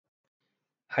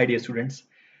Hi dear students,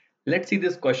 let's see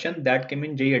this question that came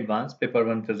in JEE Advanced Paper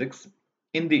 1 Physics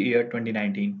in the year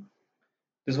 2019.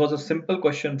 This was a simple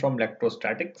question from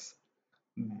electrostatics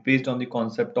based on the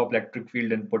concept of electric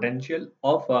field and potential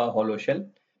of a hollow shell,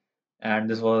 and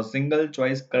this was a single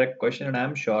choice correct question, and I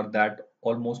am sure that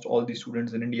almost all the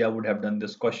students in India would have done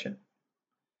this question.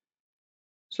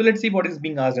 So let's see what is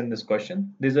being asked in this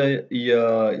question. There's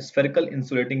a spherical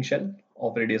insulating shell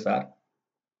of radius r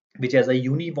which has a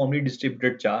uniformly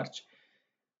distributed charge.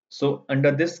 So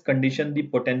under this condition, the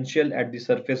potential at the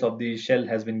surface of the shell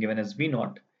has been given as V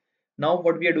naught. Now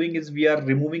what we are doing is we are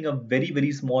removing a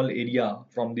very small area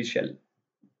from the shell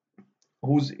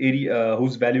whose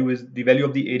value is the value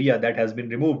of the area that has been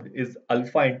removed is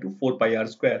alpha into 4 pi r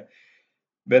square,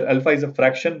 where alpha is a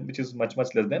fraction which is much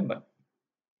less than 1.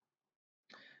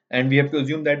 And we have to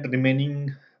assume that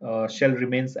remaining shell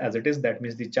remains as it is. That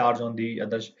means the charge on the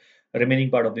other remaining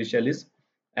part of the shell is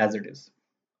as it is.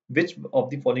 Which of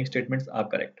the following statements are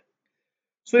correct?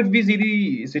 So if we see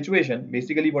the situation,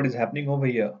 basically what is happening over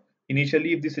here,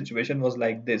 initially if the situation was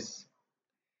like this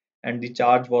and the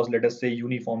charge was, let us say,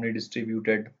 uniformly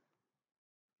distributed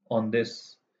on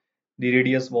this, the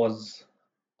radius was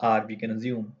r, we can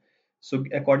assume. So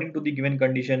according to the given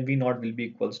condition, V naught will be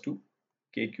equals to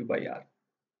kq by r,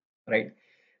 right?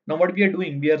 Now what we are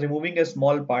doing, we are removing a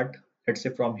small part, let's say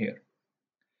from here.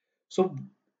 So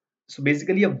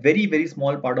basically a very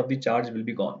small part of the charge will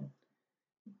be gone,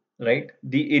 right?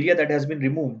 The area that has been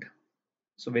removed.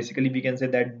 So basically we can say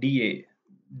that dA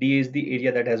is the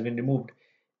area that has been removed,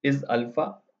 is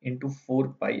alpha into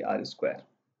 4 pi r square.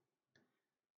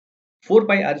 4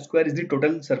 pi r square is the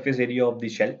total surface area of the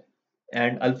shell,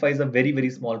 and alpha is a very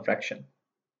small fraction.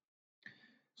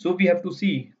 So we have to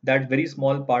see that very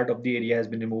small part of the area has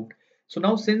been removed. So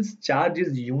now since charge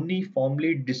is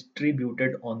uniformly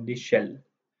distributed on the shell,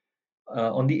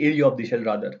 on the area of the shell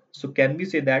rather, so can we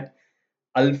say that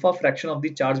alpha fraction of the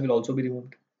charge will also be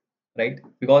removed? Right?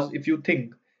 Because if you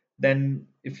think, then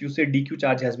if you say dq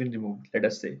charge has been removed, let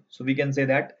us say, so we can say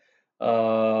that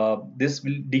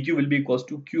dq will be equals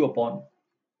to q upon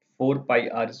 4 pi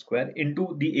r square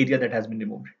into the area that has been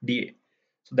removed, dA.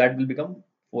 So that will become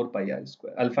 4 pi r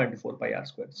square, alpha into 4 pi r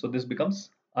square. So this becomes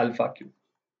alpha q,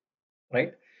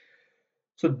 right?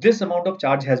 So this amount of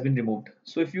charge has been removed.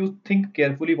 So if you think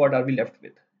carefully, what are we left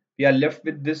with? We are left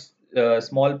with this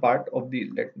small part of the,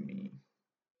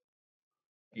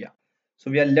 yeah,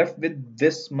 so we are left with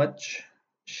this much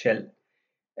shell,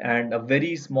 and a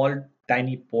very small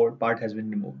tiny part has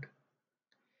been removed.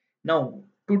 Now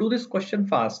to do this question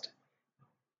fast,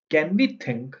 can we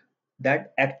think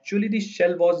that actually the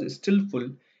shell was still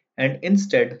full, and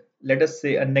instead let us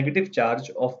say a negative charge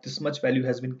of this much value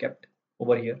has been kept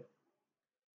over here?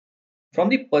 From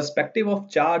the perspective of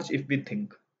charge, if we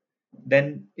think,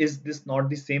 then is this not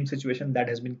the same situation that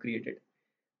has been created?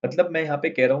 मतलब मैं यहाँ पे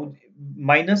कह रहा हूँ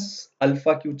minus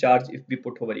alpha Q charge if we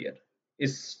put over here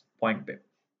इस point पे,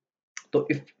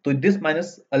 तो this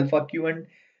minus alpha q and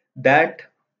that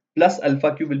plus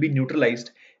alpha q will be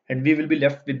neutralized, and we will be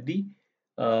left with the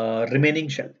remaining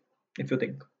shell, if you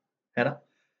think, है ना?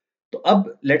 तो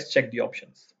अब let's check the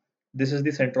options. This is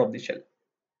the center of the shell.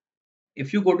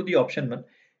 If you go to the option 1,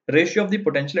 ratio of the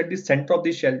potential at the center of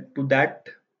the shell to that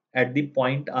at the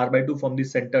point r by 2 from the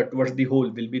center towards the hole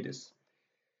will be this.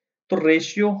 तो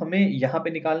ratio हमें यहाँ पे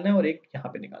निकालना है और एक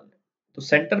यहाँ पे निकालना है. तो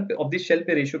सेंटर पे ऑफ द शेल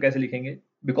पे रेशियो कैसे लिखेंगे?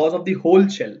 Because of the whole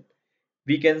shall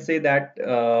we can say that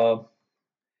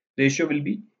ratio will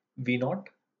be V naught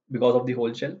because of the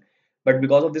whole shell, but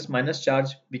because of this minus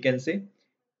charge we can say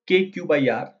kq by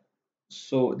r.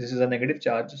 So this is a negative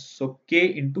charge, so k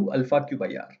into alpha q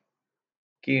by r,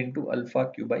 k into alpha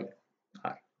q by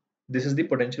r, this is the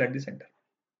potential at the center,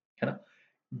 है ना,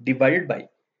 divided by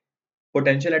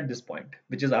potential at this point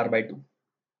which is r by 2.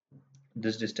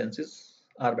 This distance is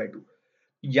r by 2.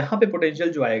 यहाँ पे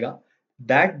potential जो आएगा,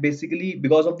 that basically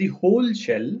because of the whole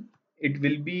shell it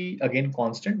will be again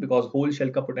constant, because whole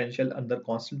shell का potential अंदर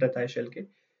constant रहता है shell के,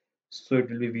 so it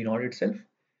will be V naught itself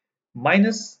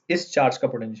minus इस charge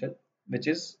का potential which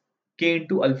is k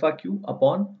into alpha q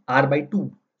upon r by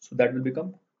 2, so that will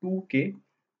become 2k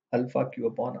alpha q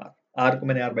upon r. r को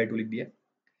मैंने r by 2 लिख दिया.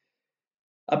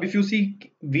 अब if you see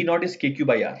V naught is kq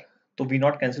by r, तो V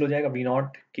naught cancel हो जाएगा, V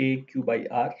naught kq by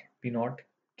r, V naught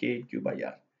kq by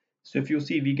r. So if you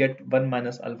see we get 1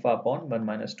 minus alpha upon 1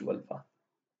 minus 2 alpha.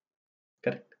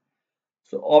 Correct.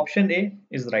 So option A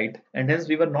is right, and hence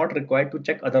we were not required to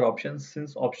check other options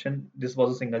since this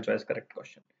was a single choice correct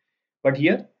question. But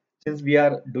here, since we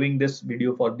are doing this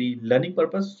video for the learning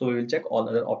purpose, so we will check all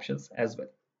other options as well.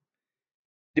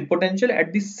 The potential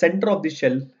at the center of the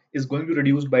shell is going to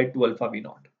reduce by 2 alpha V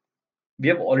naught, We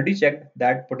have already checked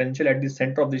that potential at the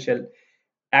center of the shell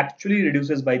actually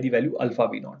reduces by the value alpha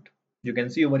V naught. You can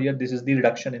see over here, this is the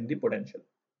reduction in the potential.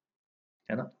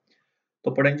 है ना?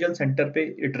 So potential center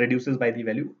पे it reduces by the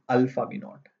value alpha V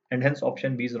naught, and hence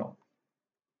option B is wrong.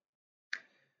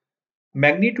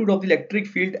 Magnitude of the electric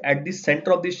field at the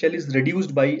center of the shell is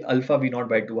reduced by alpha V naught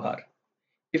by 2R.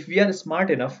 If we are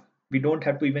smart enough, we don't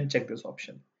have to even check this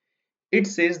option. It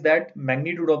says that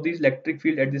magnitude of the electric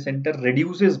field at the center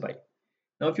reduces by.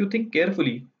 Now, if you think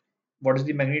carefully, what is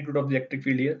the magnitude of the electric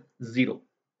field here? 0.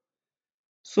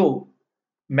 So,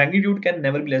 magnitude can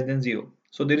never be less than 0.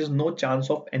 So, there is no chance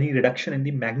of any reduction in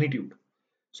the magnitude.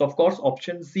 So, of course,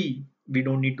 option C, we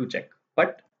don't need to check.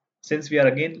 But since we are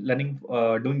again learning,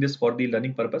 doing this for the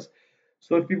learning purpose,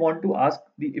 so if we want to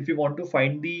if we want to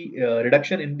find the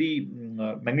reduction in the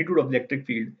magnitude of the electric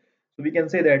field, so we can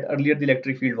say that earlier the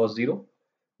electric field was 0.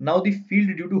 Now the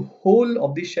field due to whole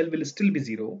of the shell will still be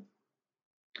 0.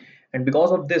 And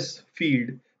because of this field,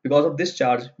 because of this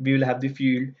charge, we will have the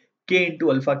field k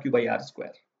into alpha q by r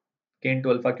square. K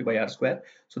into alpha q by r square.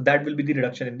 So that will be the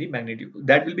reduction in the magnitude.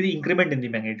 That will be the increment in the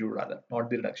magnitude rather, not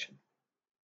the reduction.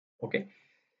 Okay.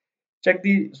 Check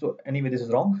the, so anyway, this is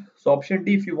wrong. So option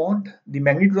D, if you want, the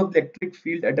magnitude of the electric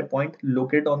field at a point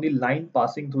located on the line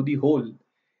passing through the hole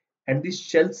and the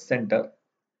shell's center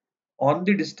on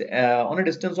on a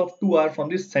distance of 2r from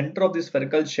the center of the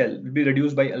spherical shell will be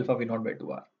reduced by alpha v naught by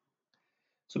 2r.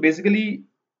 So basically,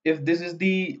 if this is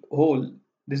the hole,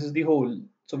 this is the hole.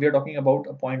 So we are talking about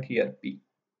a point here, P.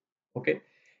 Okay.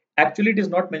 Actually, it is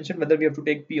not mentioned whether we have to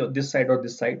take P on this side or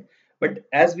this side. But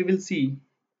as we will see,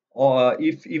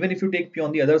 if even if you take P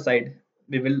on the other side,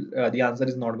 we will the answer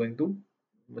is not going to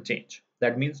change.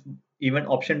 That means even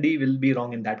option D will be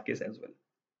wrong in that case as well.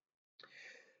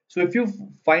 So if you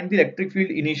find the electric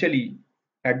field initially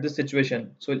at this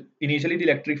situation, so initially the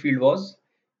electric field was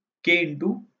K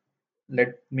into,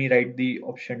 let me write the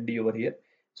option D over here.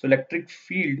 So electric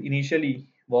field initially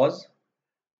was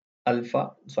electric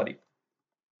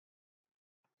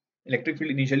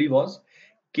field initially was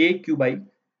KQ by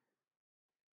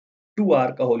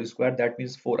 2R ka whole square, that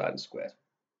means 4R square,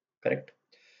 correct?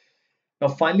 Now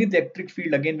finally the electric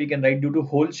field again we can write due to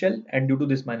whole shell and due to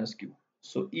this minus Q.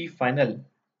 So E final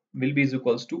will be is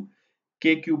equals to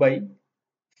KQ by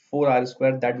 4R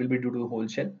square, that will be due to the whole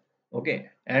shell, okay,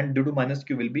 and due to minus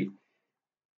Q will be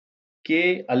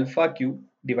K alpha Q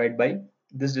divided by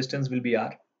this distance will be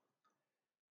R.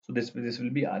 So this will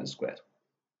be R square,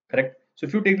 correct? So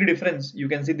if you take the difference, you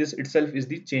can see this itself is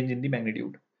the change in the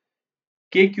magnitude.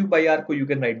 K Q by R ko you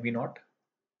can write V naught,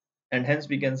 and hence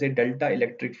we can say delta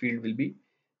electric field will be,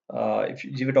 if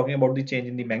you were talking about the change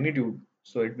in the magnitude,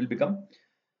 so it will become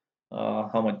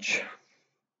how much?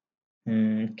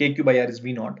 KQ by R is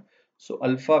V naught, so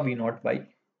alpha V naught by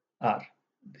R.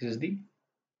 This is the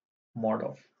mod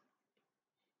of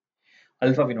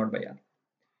alpha V naught by R.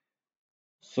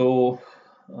 So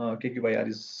KQ by R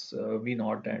is V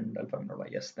naught and alpha V naught by,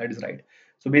 yes, that is right.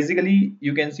 So basically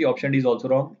you can see option D is also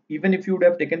wrong. Even if you would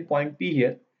have taken point P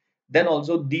here, then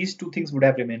also these two things would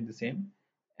have remained the same.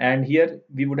 And here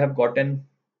we would have gotten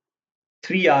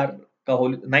 3R ka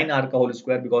whole 9R ka whole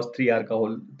square, because 3R ka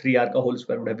whole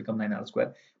square would have become 9R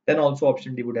square. Then also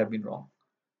option D would have been wrong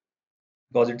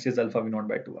because it says alpha V naught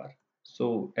by 2R.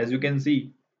 So as you can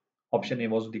see, option A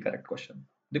was the correct question.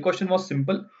 The question was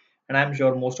simple, and I'm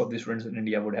sure most of the students in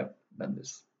India would have done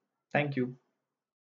this. Thank you.